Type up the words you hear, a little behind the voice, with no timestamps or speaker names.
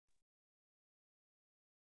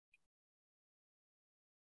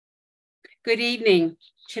Good evening.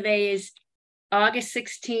 Today is August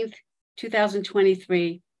 16th,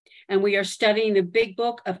 2023, and we are studying the Big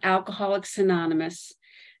Book of Alcoholics Anonymous.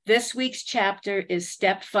 This week's chapter is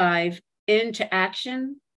Step 5, Into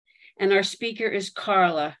Action, and our speaker is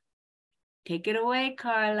Carla. Take it away,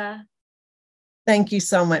 Carla. Thank you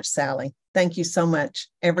so much, Sally. Thank you so much,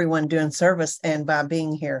 everyone doing service and by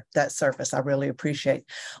being here, that service. I really appreciate.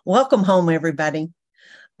 Welcome home, everybody.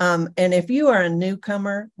 And if you are a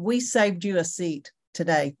newcomer, we saved you a seat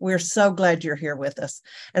today. We're so glad you're here with us.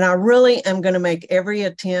 And I really am going to make every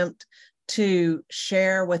attempt to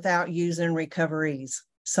share without using recoveries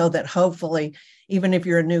so that hopefully, even if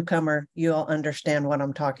you're a newcomer, you'll understand what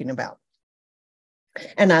I'm talking about.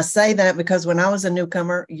 And I say that because when I was a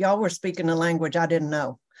newcomer, y'all were speaking a language I didn't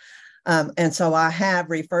know. And so I have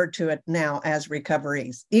referred to it now as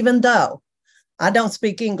recoveries, even though I don't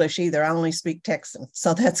speak English either. I only speak Texan.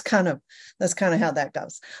 So that's kind of how that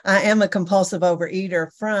goes. I am a compulsive overeater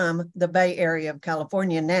from the Bay Area of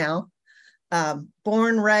California now,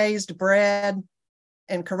 born, raised, bred,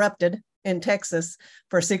 and corrupted in Texas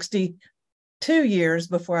for 62 years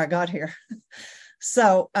before I got here.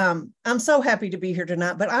 So I'm so happy to be here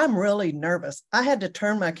tonight, but I'm really nervous. I had to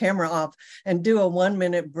turn my camera off and do a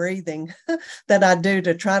 1-minute breathing that I do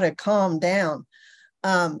to try to calm down.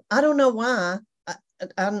 I don't know why.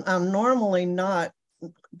 I'm normally not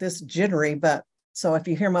this jittery, but so if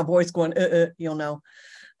you hear my voice going, you'll know.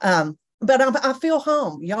 But I feel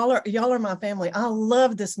home. Y'all are my family. I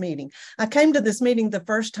love this meeting. I came to this meeting the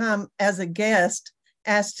first time as a guest,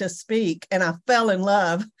 asked to speak, and I fell in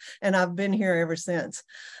love, and I've been here ever since.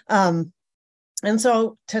 And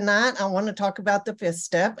so tonight I want to talk about the 5th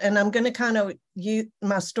step, and I'm going to kind of use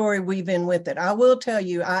my story, weave in with it. I will tell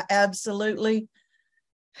you, I absolutely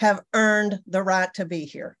have earned the right to be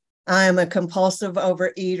here. I am a compulsive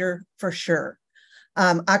overeater for sure.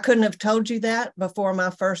 I couldn't have told you that before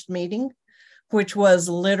my first meeting, which was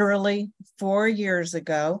literally 4 years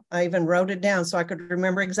ago. I even wrote it down so I could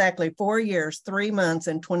remember exactly 4 years, 3 months,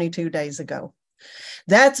 and 22 days ago.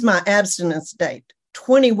 That's my abstinence date.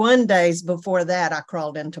 21 days before that, I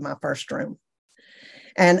crawled into my first room.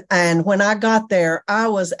 And when I got there, I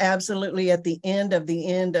was absolutely at the end of the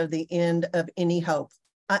end of the end of any hope.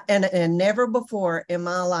 And never before in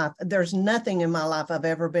my life, there's nothing in my life I've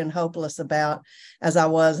ever been hopeless about as I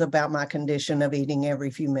was about my condition of eating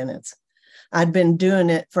every few minutes. I'd been doing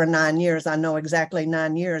it for 9 years. I know exactly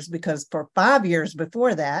 9 years because for 5 years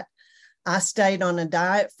before that, I stayed on a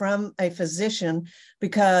diet from a physician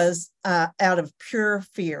because out of pure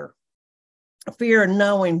fear of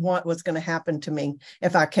knowing what was going to happen to me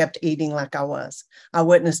if I kept eating like I was. I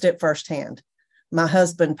witnessed it firsthand. My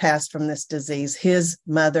husband passed from this disease, his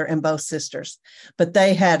mother and both sisters, but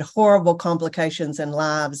they had horrible complications in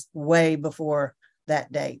lives way before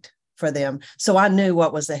that date for them. So I knew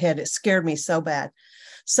what was ahead. It scared me so bad.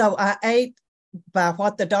 So I ate by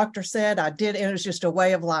what the doctor said. I did. It was just a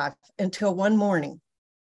way of life until one morning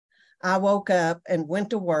I woke up and went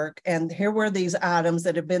to work, and here were these items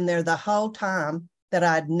that had been there the whole time that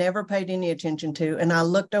I'd never paid any attention to. And I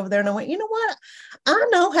looked over there and I went, you know what? I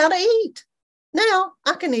know how to eat. Now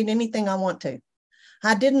I can eat anything I want to.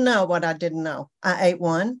 I didn't know what I didn't know. I ate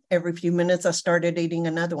one. Every few minutes, I started eating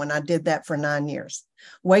another one. I did that for 9 years.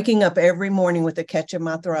 Waking up every morning with a catch in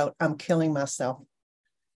my throat, I'm killing myself.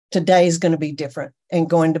 Today's going to be different. And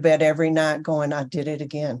going to bed every night going, I did it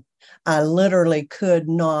again. I literally could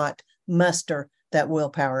not muster that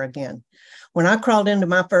willpower again. When I crawled into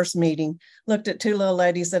my first meeting, looked at 2 little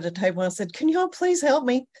ladies at a table and said, can y'all please help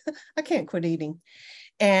me? I can't quit eating.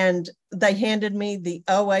 And they handed me the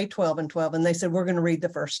OA 12 and 12, and they said, we're going to read the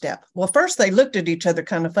first step. Well, first they looked at each other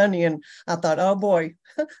kind of funny, and I thought, oh boy,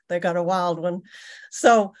 they got a wild one.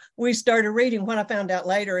 So we started reading. What I found out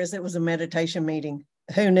later is it was a meditation meeting.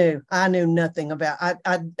 Who knew? I knew nothing about,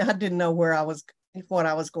 I didn't know what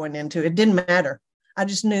I was going into. It didn't matter. I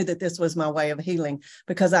just knew that this was my way of healing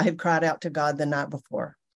because I had cried out to God the night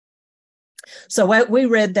before. So we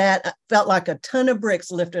read that, I felt like a ton of bricks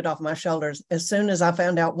lifted off my shoulders as soon as I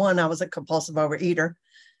found out, 1, I was a compulsive overeater.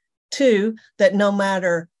 2, that no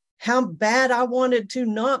matter how bad I wanted to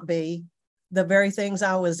not be, the very things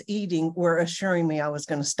I was eating were assuring me I was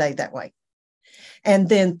going to stay that way. And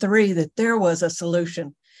then 3, that there was a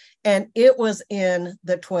solution. And it was in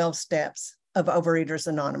the 12 steps of Overeaters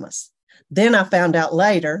Anonymous. Then I found out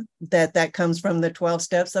later that comes from the 12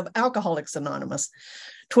 steps of Alcoholics Anonymous.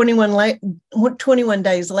 21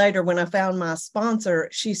 days later, when I found my sponsor,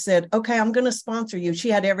 she said, okay, I'm going to sponsor you. She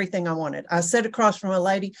had everything I wanted. I sat across from a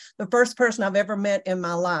lady, the first person I've ever met in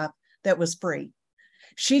my life that was free.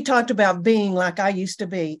 She talked about being like I used to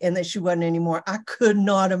be and that she wasn't anymore. I could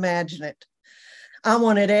not imagine it. I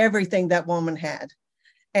wanted everything that woman had.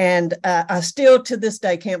 And I still to this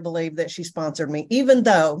day can't believe that she sponsored me, even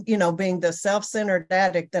though, being the self-centered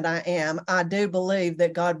addict that I am, I do believe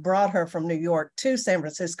that God brought her from New York to San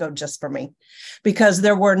Francisco just for me, because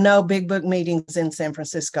there were no big book meetings in San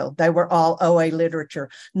Francisco. They were all OA literature.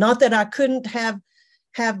 Not that I couldn't have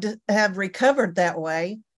recovered that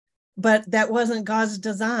way, but that wasn't God's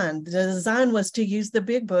design. The design was to use the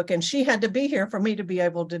big book, and she had to be here for me to be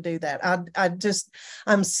able to do that.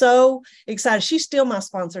 I'm so excited. She's still my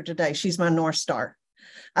sponsor today. She's my North Star.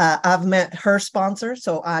 I've met her sponsor,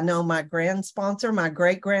 so I know my grand sponsor, my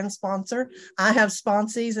great grand sponsor. I have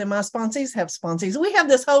sponsees, and my sponsees have sponsees. We have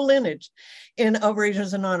this whole lineage in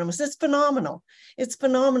Overeaters Anonymous. It's phenomenal. It's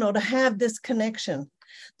phenomenal to have this connection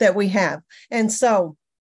that we have. And so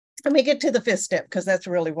let me get to the 5th step, because that's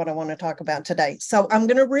really what I want to talk about today. So I'm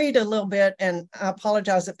going to read a little bit, and I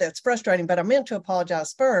apologize if that's frustrating, but I meant to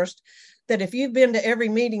apologize first that if you've been to every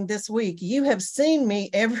meeting this week, you have seen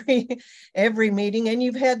me every meeting, and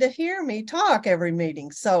you've had to hear me talk every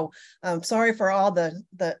meeting. So I'm sorry for all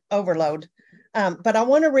the overload. But I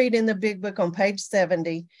want to read in the big book on page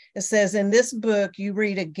 70. It says, in this book, you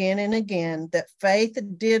read again and again that faith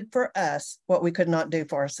did for us what we could not do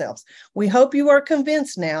for ourselves. We hope you are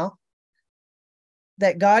convinced now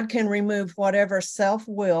that God can remove whatever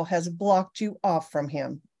self-will has blocked you off from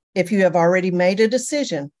him. If you have already made a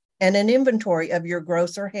decision and an inventory of your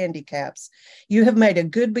grosser handicaps, you have made a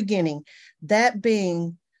good beginning. That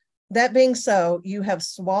being so, you have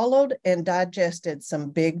swallowed and digested some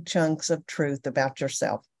big chunks of truth about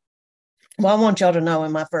yourself. Well, I want y'all to know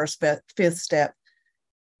in my 5th step,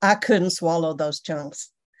 I couldn't swallow those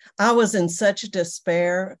chunks. I was in such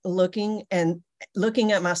despair looking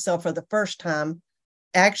at myself for the first time,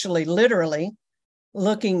 actually literally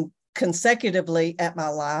looking consecutively at my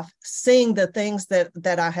life, seeing the things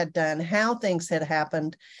that I had done, how things had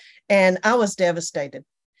happened, and I was devastated.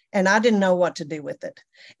 And I didn't know what to do with it.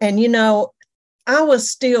 And, I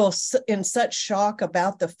was still in such shock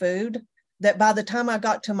about the food that by the time I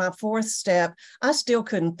got to my 4th step, I still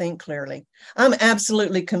couldn't think clearly. I'm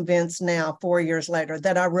absolutely convinced now, 4 years later,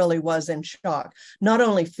 that I really was in shock, not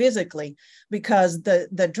only physically, because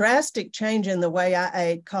the drastic change in the way I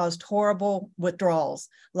ate caused horrible withdrawals,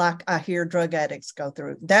 like I hear drug addicts go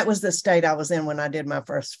through. That was the state I was in when I did my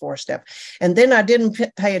first 4 step. And then I didn't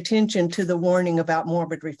pay attention to the warning about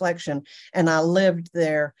morbid reflection, and I lived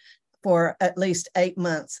there for at least 8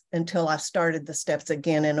 months until I started the steps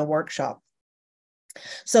again in a workshop.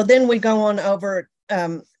 So then we go on over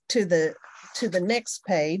to the next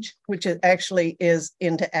page, which actually is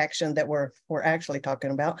into action that we're actually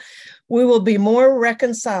talking about. We will be more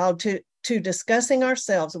reconciled to discussing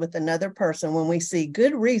ourselves with another person when we see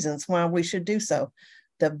good reasons why we should do so.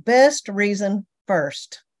 The best reason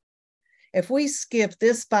first. If we skip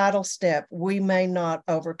this vital step, we may not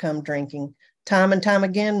overcome drinking. Time and time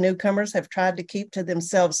again, newcomers have tried to keep to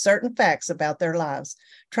themselves certain facts about their lives.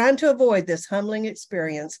 Trying to avoid this humbling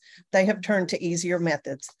experience, they have turned to easier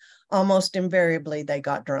methods. Almost invariably, they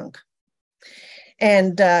got drunk.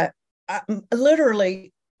 And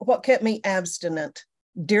literally, what kept me abstinent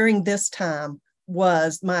during this time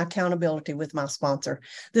was my accountability with my sponsor.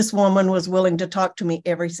 This woman was willing to talk to me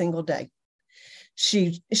every single day.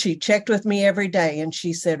 She checked with me every day, and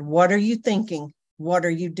she said, "What are you thinking? What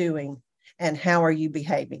are you doing? And how are you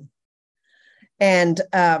behaving?" And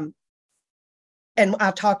I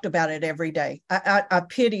talked about it every day. I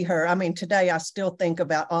pity her. I mean, today I still think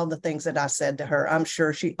about all the things that I said to her. I'm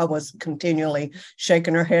sure she was continually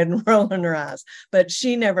shaking her head and rolling her eyes, but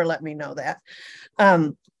she never let me know that.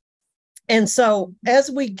 And so as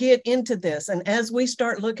we get into this and as we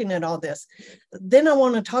start looking at all this, then I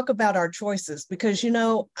want to talk about our choices, because,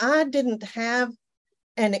 I didn't have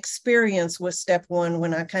an experience with step 1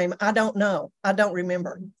 when I came. I don't know. I don't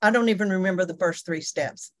remember. I don't even remember the first 3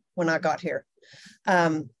 steps when I got here.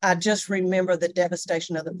 I just remember the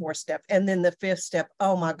devastation of the 4th step. And then the 5th step,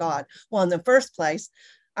 oh my God. Well, in the first place,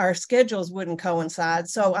 our schedules wouldn't coincide.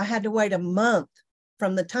 So I had to wait a month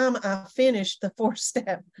from the time I finished the 4th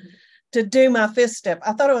step to do my 5th step.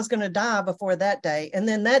 I thought I was going to die before that day. And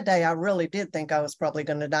then that day, I really did think I was probably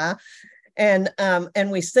going to die. And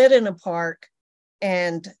we sat in a park,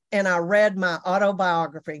 and I read my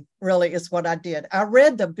autobiography. Really is what I did. I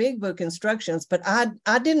read the big book instructions, but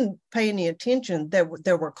I didn't pay any attention that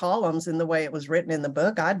there were columns in the way it was written in the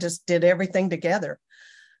book. I just did everything together.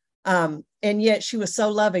 And yet she was so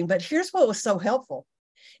loving. But here's what was so helpful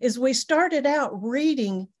is we started out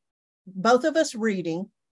reading, both of us reading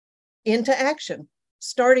into action.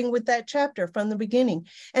 starting with that chapter from the beginning.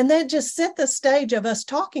 And that just set the stage of us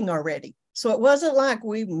talking already. So it wasn't like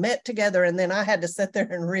we met together and then I had to sit there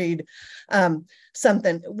and read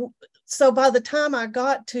something. So by the time I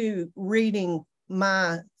got to reading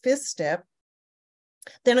my fifth step,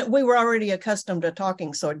 then we were already accustomed to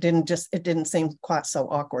talking. So it didn't seem quite so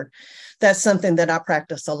awkward. That's something that I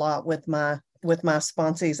practice a lot with my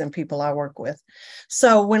sponsees and people I work with.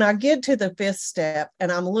 So when I get to the fifth step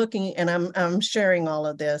and I'm looking and I'm sharing all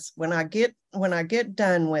of this, when I get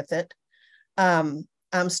done with it,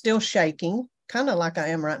 I'm still shaking, kind of like I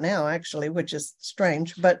am right now, actually, which is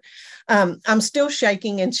strange, but I'm still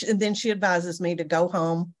shaking. And then she advises me to go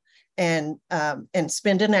home and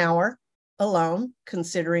spend an hour alone,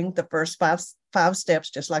 considering the first five steps,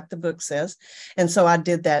 just like the book says. And so I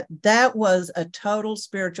did that. That was a total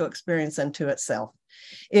spiritual experience unto itself.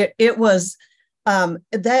 It was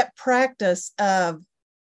that practice of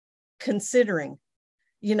considering.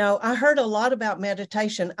 You know, I heard a lot about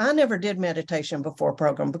meditation. I never did meditation before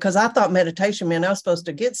program because I thought meditation meant I was supposed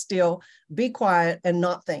to get still, be quiet, and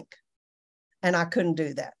not think. And I couldn't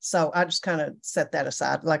do that. So I just kind of set that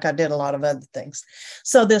aside like I did a lot of other things.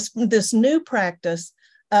 So this new practice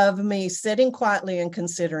of me sitting quietly and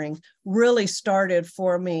considering really started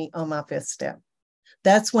for me on my fifth step.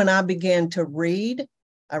 That's when I began to read.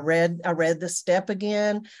 I read the step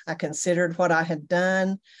again. I considered what I had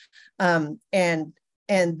done.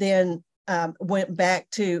 And then went back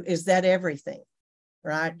to, is that everything?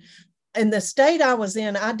 Right. In the state I was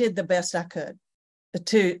in, I did the best I could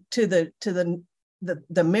to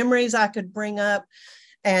the memories I could bring up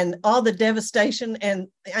and all the devastation and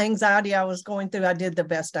anxiety I was going through. I did the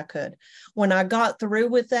best I could. When I got through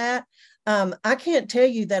with that, I can't tell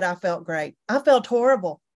you that I felt great. I felt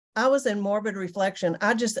horrible. I was in morbid reflection.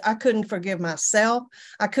 I couldn't forgive myself.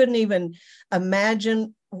 I couldn't even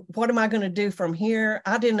imagine, what am I going to do from here?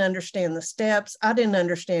 I didn't understand the steps. I didn't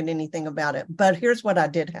understand anything about it. But here's what I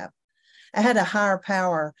did have. I had a higher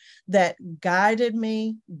power that guided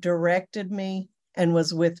me, directed me, and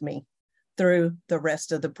was with me through the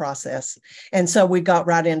rest of the process. And so we got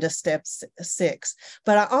right into step 6.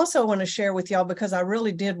 But I also want to share with y'all, because I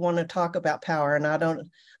really did want to talk about power, and I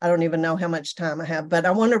don't even know how much time I have, but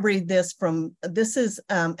I want to read this is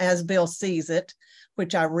As Bill Sees It,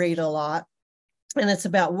 which I read a lot, and it's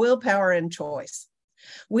about willpower and choice.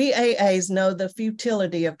 We AAs know the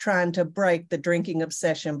futility of trying to break the drinking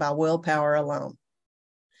obsession by willpower alone.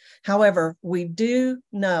 However, we do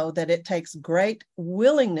know that it takes great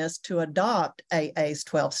willingness to adopt AA's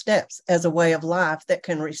 12 steps as a way of life that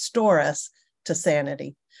can restore us to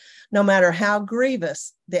sanity. No matter how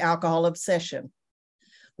grievous the alcohol obsession,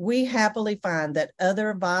 we happily find that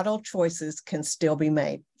other vital choices can still be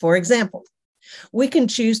made. For example, we can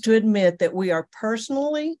choose to admit that we are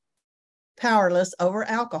personally powerless over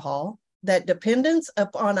alcohol, that dependence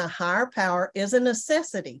upon a higher power is a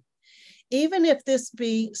necessity, even if this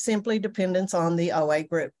be simply dependence on the OA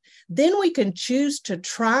group. Then we can choose to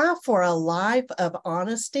try for a life of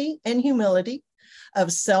honesty and humility,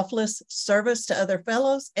 of selfless service to other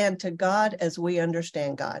fellows and to God as we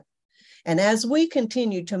understand God. And as we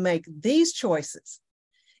continue to make these choices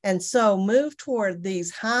and so move toward these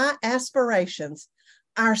high aspirations,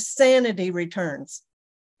 our sanity returns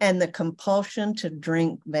and the compulsion to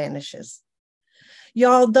drink vanishes.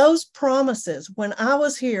 Y'all, those promises, when I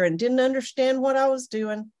was here and didn't understand what I was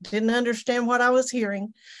doing, didn't understand what I was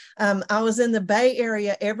hearing, I was in the Bay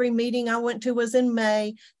Area. Every meeting I went to was in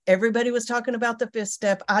May. Everybody was talking about the fifth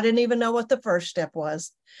step. I didn't even know what the first step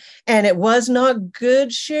was. And it was not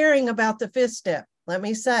good sharing about the fifth step. Let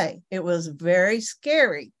me say, it was very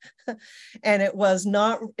scary. And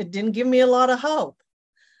it didn't give me a lot of hope.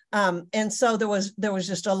 And so there was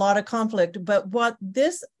just a lot of conflict. But what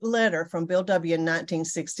this letter from Bill W. in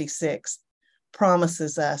 1966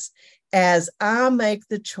 promises us, as I make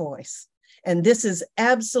the choice, and this is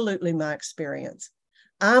absolutely my experience,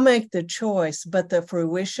 I make the choice, but the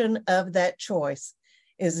fruition of that choice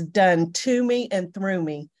is done to me and through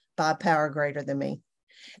me by power greater than me.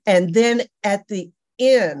 And then at the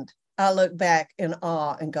end, I look back in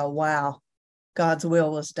awe and go, wow, God's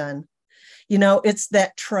will was done. You know, it's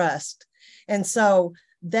that trust. And so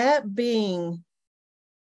that being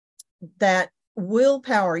that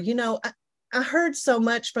willpower, you know, I heard so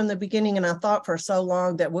much from the beginning, and I thought for so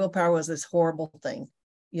long that willpower was this horrible thing,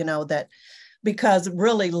 you know, that because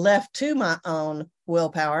really left to my own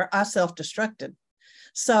willpower, I self-destructed.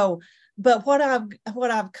 So, but what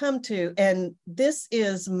I've come to, and this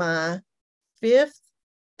is my 5th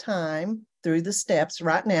time through the steps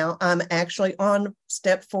right now. I'm actually on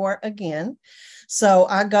step 4 again. So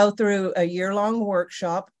I go through a year-long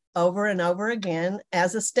workshop over and over again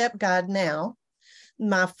as a step guide now.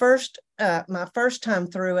 My first time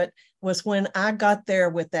through it was when I got there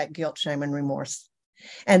with that guilt, shame, and remorse.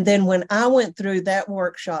 And then when I went through that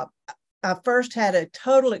workshop, I first had a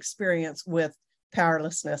total experience with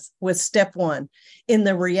powerlessness, with step one, in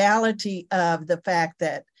the reality of the fact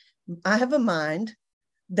that I have a mind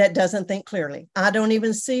that doesn't think clearly. I don't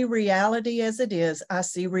even see reality as it is. I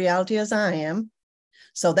see reality as I am.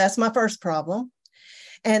 So that's my first problem.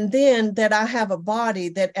 And then that I have a body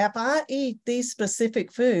that if I eat these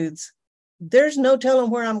specific foods, there's no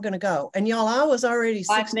telling where I'm going to go. And y'all, I was already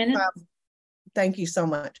 65. Thank you so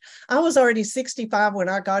much. I was already 65 when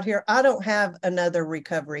I got here. I don't have another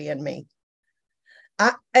recovery in me.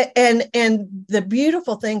 And the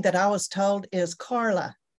beautiful thing that I was told is,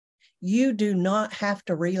 Carla, you do not have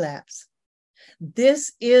to relapse.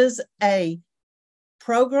 This is a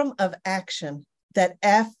program of action that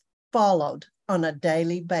if followed on a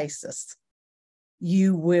daily basis,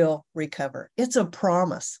 you will recover. It's a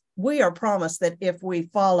promise. We are promised that if we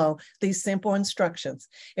follow these simple instructions,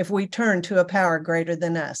 if we turn to a power greater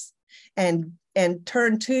than us and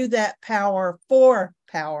turn to that power for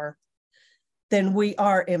power, then we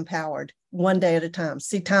are empowered one day at a time.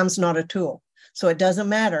 See, time's not a tool. So it doesn't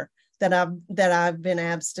matter that I've been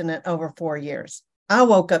abstinent over 4 years. I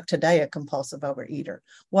woke up today a compulsive overeater.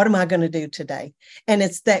 What am I going to do today? And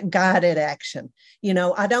it's that guided action. You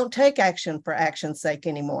know, I don't take action for action's sake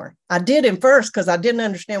anymore. I did at first because I didn't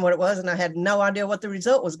understand what it was and I had no idea what the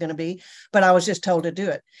result was going to be, but I was just told to do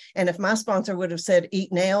it. And if my sponsor would have said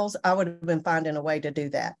eat nails, I would have been finding a way to do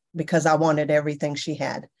that because I wanted everything she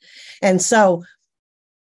had. And so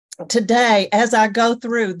today, as I go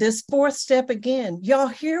through this fourth step again, y'all,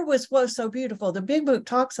 here was what's so beautiful. The big book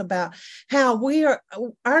talks about how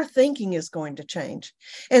our thinking is going to change.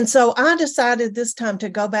 And so I decided this time to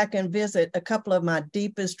go back and visit a couple of my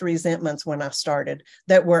deepest resentments when I started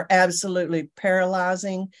that were absolutely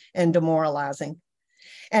paralyzing and demoralizing.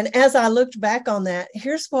 And as I looked back on that,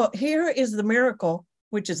 here is the miracle,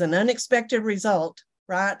 which is an unexpected result,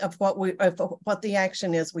 right, of what the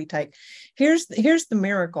action is we take. Here's the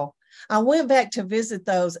miracle. I went back to visit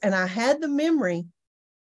those and I had the memory,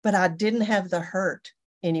 but I didn't have the hurt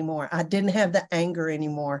anymore. I didn't have the anger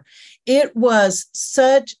anymore. It was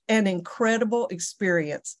such an incredible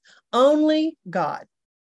experience. Only God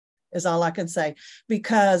is all I can say,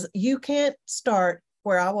 because you can't start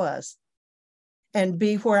where I was and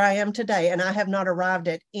be where I am today. And I have not arrived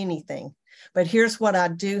at anything. But here's what I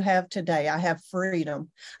do have today. I have freedom.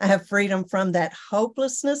 I have freedom from that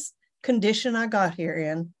hopelessness condition I got here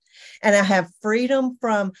in. And I have freedom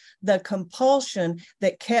from the compulsion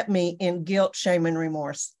that kept me in guilt, shame, and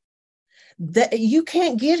remorse. That you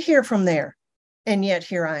can't get here from there. And yet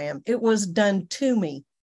here I am. It was done to me,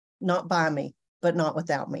 not by me, but not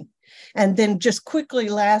without me. And then just quickly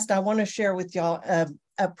last, I want to share with y'all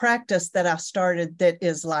a practice that I started that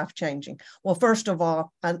is life-changing. Well, first of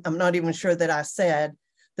all, I'm not even sure that I said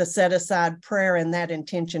the set-aside prayer and that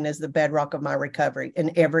intention is the bedrock of my recovery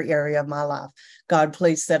in every area of my life. God,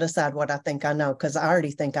 please set aside what I think I know, because I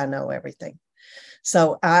already think I know everything.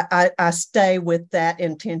 So I stay with that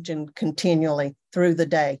intention continually through the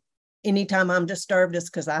day. Anytime I'm disturbed, it's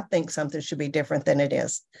because I think something should be different than it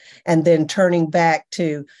is. And then turning back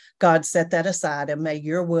to God, set that aside and may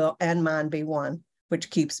your will and mine be one, which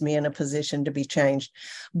keeps me in a position to be changed.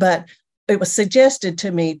 But it was suggested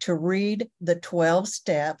to me to read the 12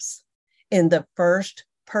 steps in the first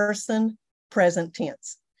person present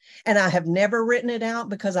tense. And I have never written it out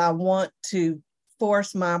because I want to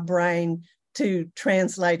force my brain to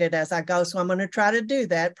translate it as I go. So I'm going to try to do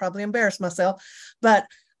that, probably embarrass myself, but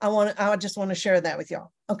I just want to share that with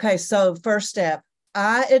y'all. Okay, so first step,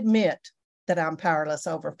 I admit that I'm powerless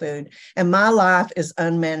over food and my life is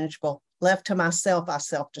unmanageable. Left to myself, I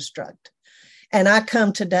self-destruct. And I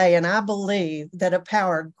come today and I believe that a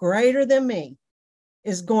power greater than me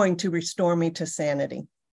is going to restore me to sanity.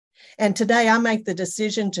 And today I make the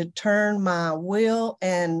decision to turn my will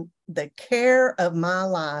and the care of my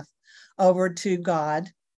life over to God,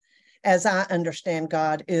 as I understand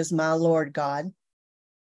God is my Lord God.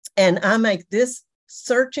 And I make this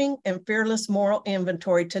searching and fearless moral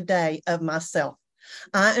inventory today of myself.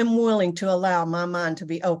 I am willing to allow my mind to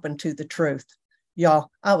be open to the truth.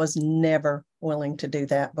 Y'all, I was never willing to do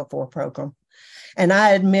that before program. And I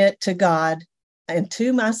admit to God and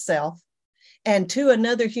to myself and to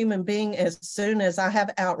another human being as soon as I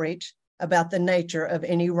have outreach about the nature of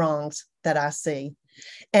any wrongs that I see.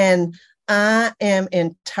 And I am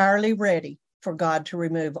entirely ready for God to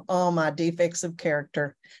remove all my defects of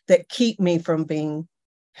character that keep me from being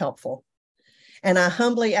helpful. And I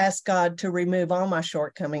humbly ask God to remove all my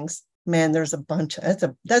shortcomings. Man, there's a bunch.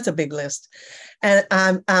 That's a big list. And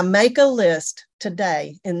I make a list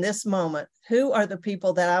today in this moment. Who are the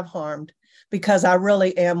people that I've harmed? Because I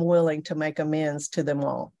really am willing to make amends to them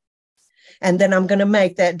all. And then I'm going to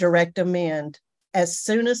make that direct amend as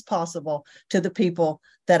soon as possible to the people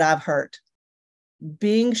that I've hurt,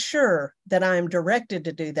 being sure that I am directed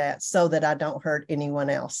to do that so that I don't hurt anyone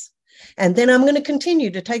else. And then I'm going to continue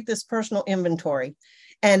to take this personal inventory.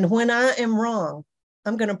 And when I am wrong,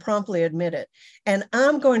 I'm going to promptly admit it. And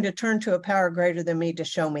I'm going to turn to a power greater than me to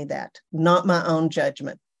show me that, not my own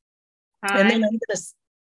judgment. And then I'm going to,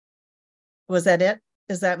 was that it?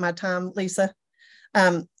 Is that my time, Lisa?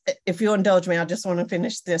 If you'll indulge me, I just want to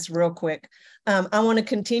finish this real quick. I want to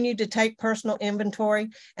continue to take personal inventory,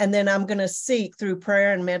 and then I'm going to seek through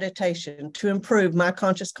prayer and meditation to improve my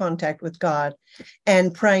conscious contact with God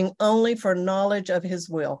and praying only for knowledge of his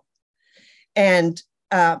will. And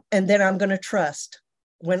then I'm going to trust.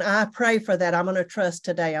 When I pray for that, I'm going to trust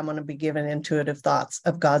today I'm going to be given intuitive thoughts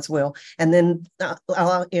of God's will. And then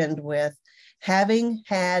I'll end with having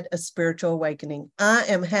had a spiritual awakening. I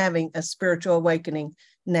am having a spiritual awakening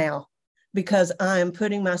now because I am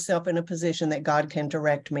putting myself in a position that God can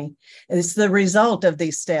direct me. It's the result of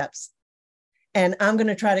these steps. And I'm going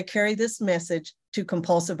to try to carry this message to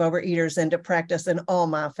compulsive overeaters and to practice in all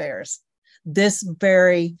my affairs. This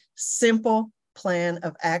very simple plan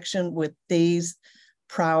of action with these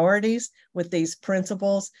priorities, with these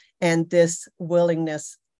principles, and this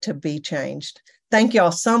willingness to be changed. Thank you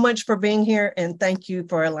all so much for being here, and thank you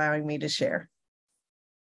for allowing me to share.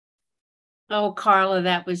 Oh, Carla,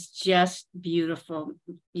 that was just beautiful.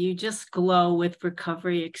 You just glow with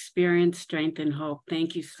recovery, experience, strength, and hope.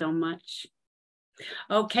 Thank you so much.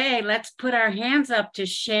 Okay, let's put our hands up to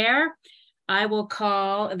share. I will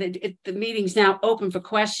call, the meeting's now open for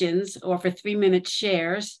questions or for 3-minute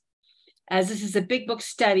shares. As this is a big book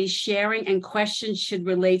study, sharing and questions should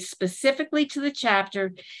relate specifically to the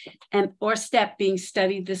chapter and or step being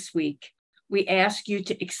studied this week. We ask you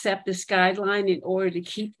to accept this guideline in order to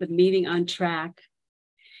keep the meeting on track.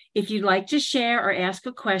 If you'd like to share or ask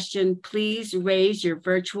a question, please raise your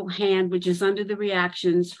virtual hand, which is under the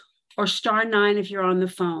reactions, or *9 if you're on the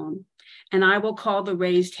phone, and I will call the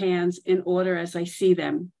raised hands in order as I see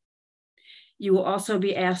them. You will also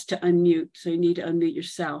be asked to unmute, so you need to unmute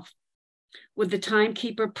yourself. Would the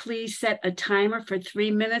timekeeper please set a timer for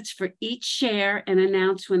 3 minutes for each share and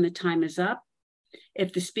announce when the time is up?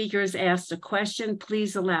 If the speaker is asked a question,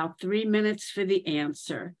 please allow 3 minutes for the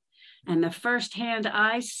answer. And the first hand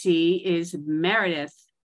I see is Meredith.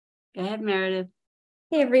 Go ahead, Meredith.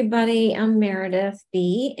 Hey, everybody. I'm Meredith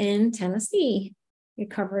B. in Tennessee,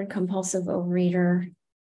 recovered compulsive overeater.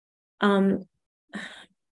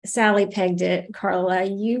 Sally pegged it. Carla,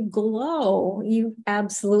 you glow. You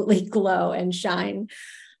absolutely glow and shine.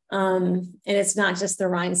 And it's not just the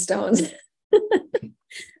rhinestones.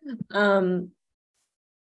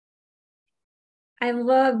 I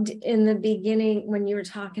loved in the beginning when you were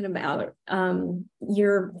talking about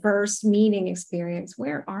your first meeting experience.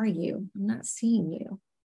 Where are you? I'm not seeing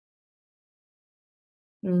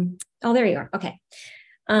you. Oh, there you are. Okay.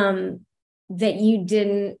 That you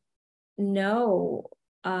didn't know.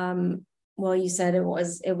 Well, you said it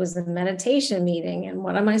was a meditation meeting, and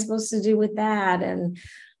what am I supposed to do with that? And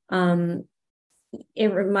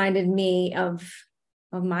it reminded me of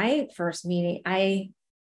my first meeting.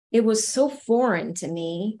 It was so foreign to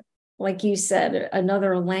me, like you said,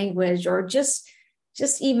 another language, or just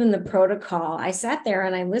even the protocol. I sat there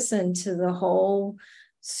and I listened to the whole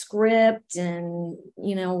script and,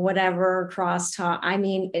 whatever crosstalk. I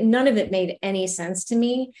mean, none of it made any sense to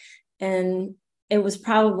me. And it was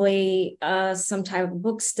probably some type of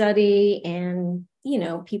book study, and,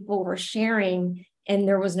 people were sharing and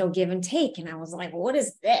there was no give and take. And I was like, what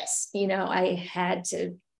is this? I had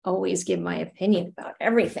to always give my opinion about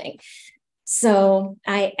everything. So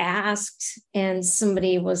I asked, and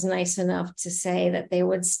somebody was nice enough to say that they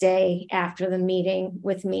would stay after the meeting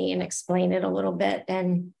with me and explain it a little bit.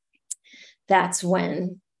 And that's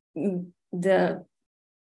when I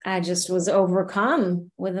just was overcome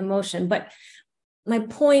with emotion. But my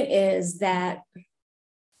point is that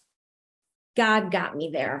God got me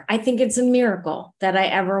there. I think it's a miracle that I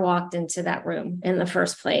ever walked into that room in the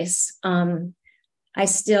first place.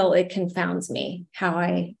 It confounds me how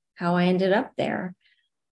I ended up there.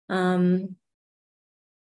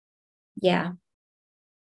 Yeah.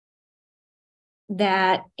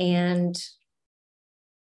 That and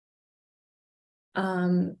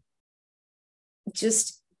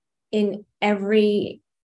just in every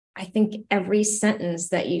sentence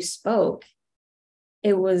that you spoke,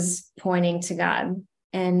 it was pointing to God.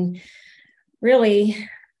 And really,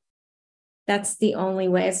 that's the only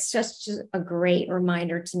way. It's just a great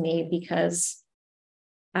reminder to me, because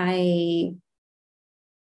my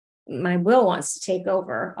will wants to take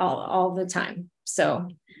over all the time. So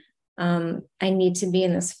I need to be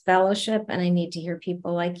in this fellowship, and I need to hear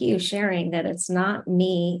people like you sharing that it's not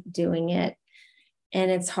me doing it. And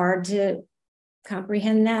it's hard to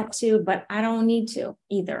comprehend that too, but I don't need to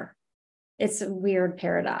either. It's a weird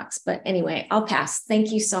paradox, but anyway, I'll pass.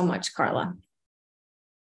 Thank you so much, Carla.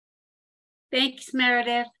 Thanks,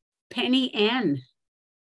 Meredith. Penny N.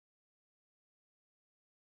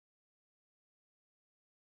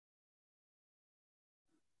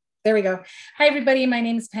 There we go. Hi, everybody. My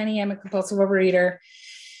name is Penny. I'm a compulsive overeater.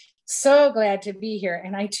 So glad to be here.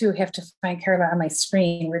 And I too have to find Carla on my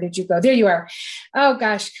screen. Where did you go? There you are. Oh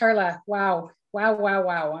gosh, Carla. Wow. Wow, wow,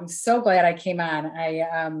 wow. I'm so glad I came on.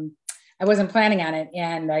 I wasn't planning on it,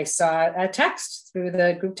 and I saw a text through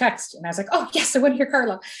the group text, and I was like, oh yes, I want to hear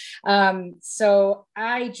Carla. So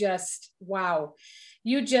I just, wow.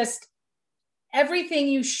 Everything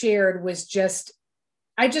you shared was just,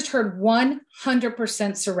 I just heard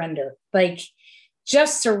 100% surrender. Like,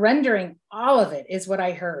 just surrendering all of it is what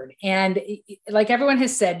I heard. And like everyone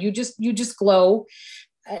has said, you just glow.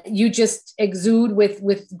 You just exude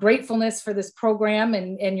with gratefulness for this program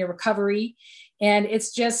and your recovery. And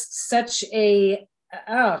it's just such it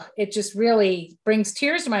just really brings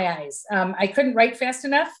tears to my eyes. I couldn't write fast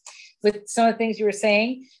enough with some of the things you were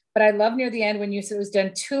saying, but I love near the end when you said it was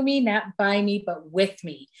done to me, not by me, but with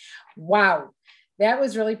me. Wow. That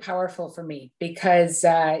was really powerful for me, because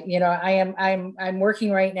I'm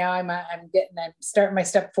working right now. I'm starting my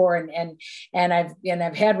step 4, and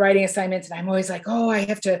I've had writing assignments, and I'm always like, oh, I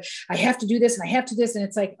have to do this, and I have to this, and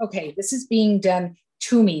it's like, okay, this is being done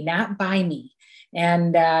to me, not by me.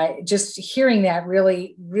 And just hearing that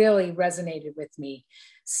really, really resonated with me.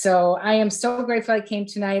 So I am so grateful I came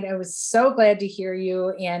tonight. I was so glad to hear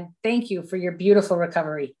you, and thank you for your beautiful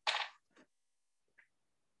recovery.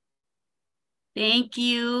 Thank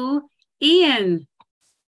you. Ian.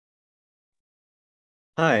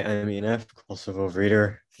 Hi, I'm Ian F., compulsive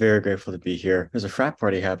overeater. Very grateful to be here. There's a frat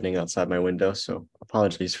party happening outside my window, so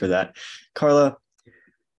apologies for that. Carla,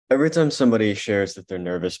 every time somebody shares that they're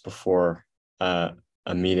nervous before a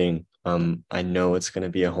meeting, I know it's going to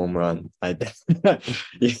be a home run.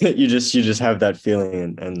 You just have that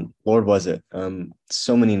feeling, and Lord, was it?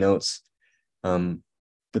 So many notes. But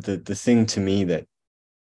the thing to me that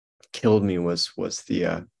killed me was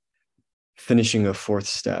the finishing a 4th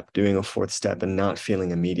step, doing a 4th step, and not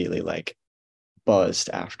feeling immediately like buzzed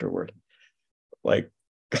afterward. Like,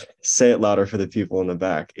 say it louder for the people in the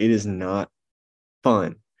back. It is not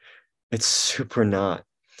fun. It's super not.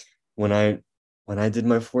 When I did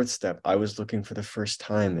my 4th step, I was looking for the first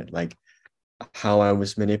time at like how I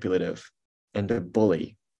was manipulative and a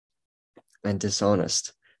bully and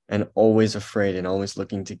dishonest and always afraid and always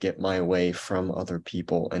looking to get my way from other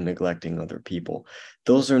people and neglecting other people.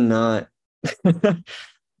 Those are not,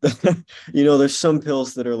 there's some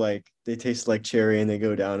pills that are like, they taste like cherry and they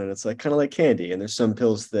go down and it's like kind of like candy. And there's some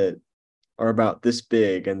pills that are about this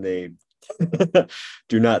big and they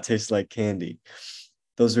do not taste like candy.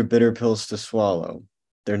 Those are bitter pills to swallow.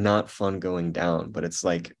 They're not fun going down, but it's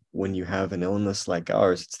like when you have an illness like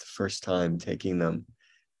ours, it's the first time taking them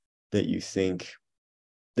that you think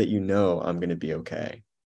that I'm going to be okay.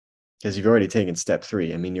 Because you've already taken step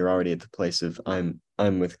 3. I mean, you're already at the place of I'm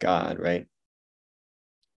with God, right?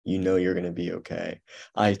 You're going to be okay.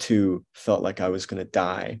 I too felt like I was going to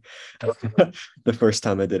die the first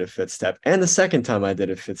time I did a 5th step, and the second time I did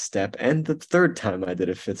a 5th step, and the 3rd time I did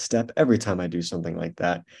a 5th step. Every time I do something like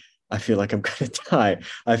that, I feel like I'm going to die.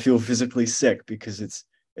 I feel physically sick because it's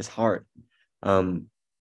hard.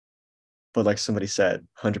 But like somebody said,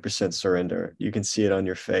 100% surrender. You can see it on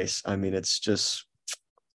your face. I mean, it's just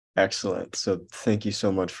excellent. So thank you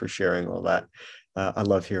so much for sharing all that. I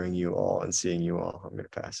love hearing you all and seeing you all. I'm going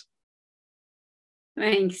to pass.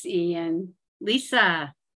 Thanks, Ian.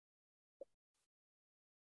 Lisa.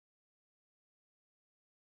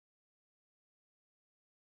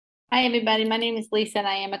 Hi, everybody. My name is Lisa, and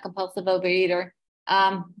I am a compulsive overeater.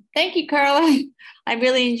 Thank you, Carla. I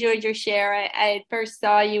really enjoyed your share. I first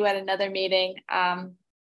saw you at another meeting, and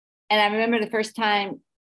I remember the first time,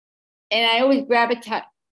 and I always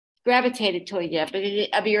gravitated toward you because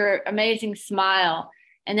of your amazing smile.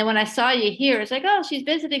 And then when I saw you here, it's like, oh, she's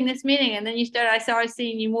visiting this meeting. And then I started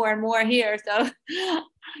seeing you more and more here. So,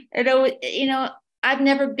 I've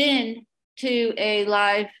never been to a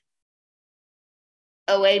live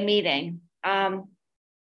OA meeting.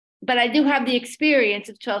 but I do have the experience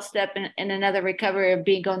of 12-step and another recovery of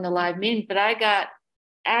being going to live meetings, but I got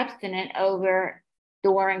abstinent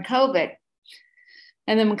during COVID.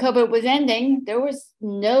 And then when COVID was ending, there was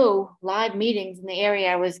no live meetings in the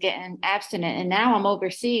area I was getting abstinent. And now I'm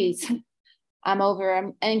overseas. I'm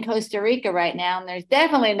in Costa Rica right now, and there's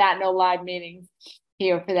definitely no live meetings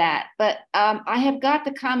here for that. But I have got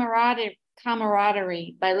the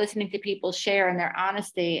camaraderie by listening to people share and their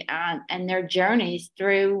honesty and their journeys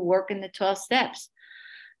through working the 12 steps.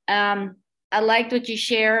 I liked what you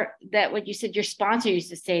share, what you said your sponsor used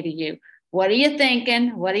to say to you. What are you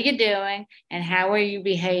thinking? What are you doing? And how are you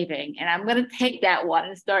behaving? And I'm going to take that one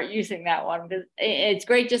and start using that one, because it's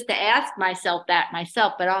great just to ask myself that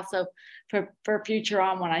myself, but also for future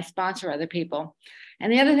on when I sponsor other people. And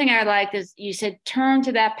the other thing I liked is you said, turn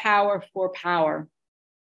to that power for power.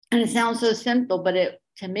 And it sounds so simple, but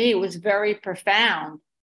to me, it was very profound.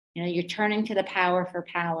 You know, you're turning to the power for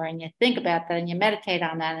power, and you think about that and you meditate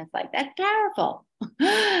on that. And it's like, that's powerful.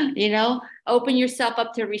 You know, open yourself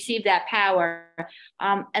up to receive that power.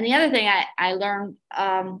 And the other thing I learned,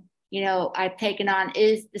 you know, I've taken on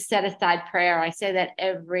is the set aside prayer. I say that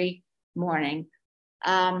every morning.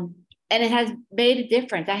 And it has made a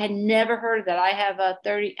difference. I had never heard of that. I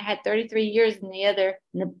had 33 years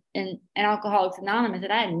in Alcoholics Anonymous,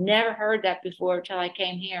 and I had never heard that before until I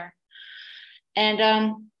came here. And,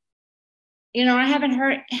 you know, I haven't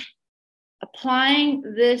heard applying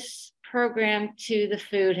this program to the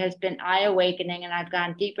food has been eye-awakening, and I've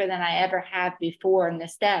gone deeper than I ever have before in the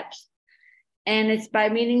steps. And it's by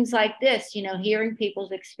meetings like this, you know, hearing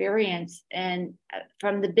people's experience and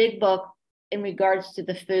from the big book in regards to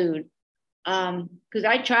the food. Because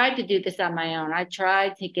I tried to do this on my own. I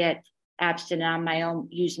tried to get abstinent on my own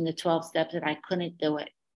using the 12 steps, and I couldn't do it.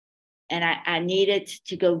 And I needed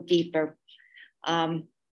to go deeper. And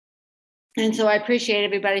so I appreciate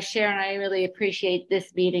everybody sharing. I really appreciate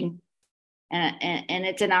this meeting. And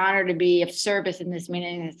it's an honor to be of service in this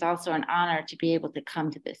meeting. It's also an honor to be able to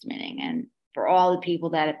come to this meeting, and for all the people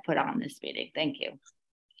that have put on this meeting. Thank you.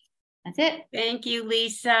 That's it. Thank you,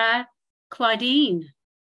 Lisa. Claudine.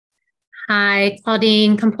 Hi,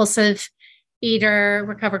 Claudine, compulsive eater,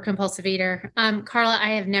 recovered compulsive eater. Carla,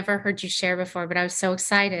 I have never heard you share before, but I was so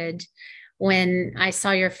excited when I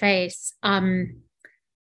saw your face. One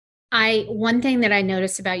thing that I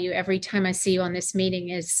notice about you every time I see you on this meeting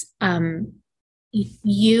is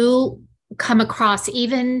you come across,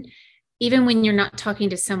 even when you're not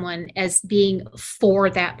talking to someone, as being for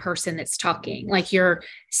that person that's talking. Like you're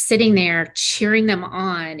sitting there cheering them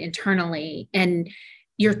on internally, and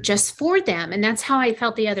you're just for them. And that's how I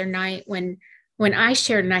felt the other night when I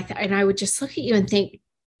shared, and I would just look at you and think,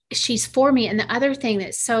 she's for me. And the other thing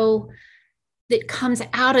that comes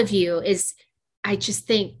out of you is, I just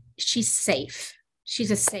think she's safe.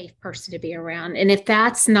 She's a safe person to be around. And if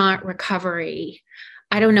that's not recovery,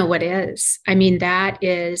 I don't know what is. I mean, that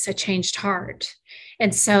is a changed heart.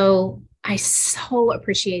 And so I so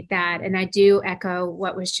appreciate that. And I do echo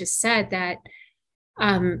what was just said, that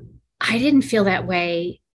I didn't feel that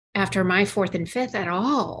way after my 4th and 5th at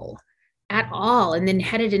all. And then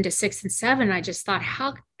headed into 6 and 7, I just thought,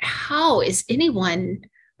 how is anyone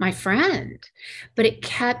my friend? But it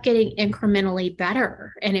kept getting incrementally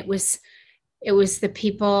better. And it was the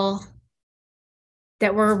people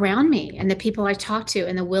that were around me and the people I talked to,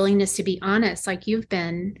 and the willingness to be honest, like you've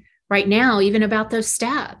been right now, even about those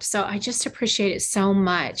steps. So I just appreciate it so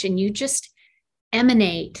much. And you just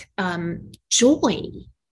emanate joy.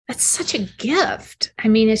 That's such a gift. I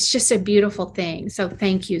mean, it's just a beautiful thing. So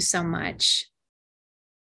thank you so much.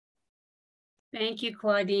 Thank you,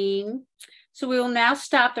 Claudine. So we will now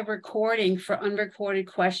stop the recording for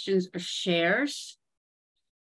unrecorded questions or shares.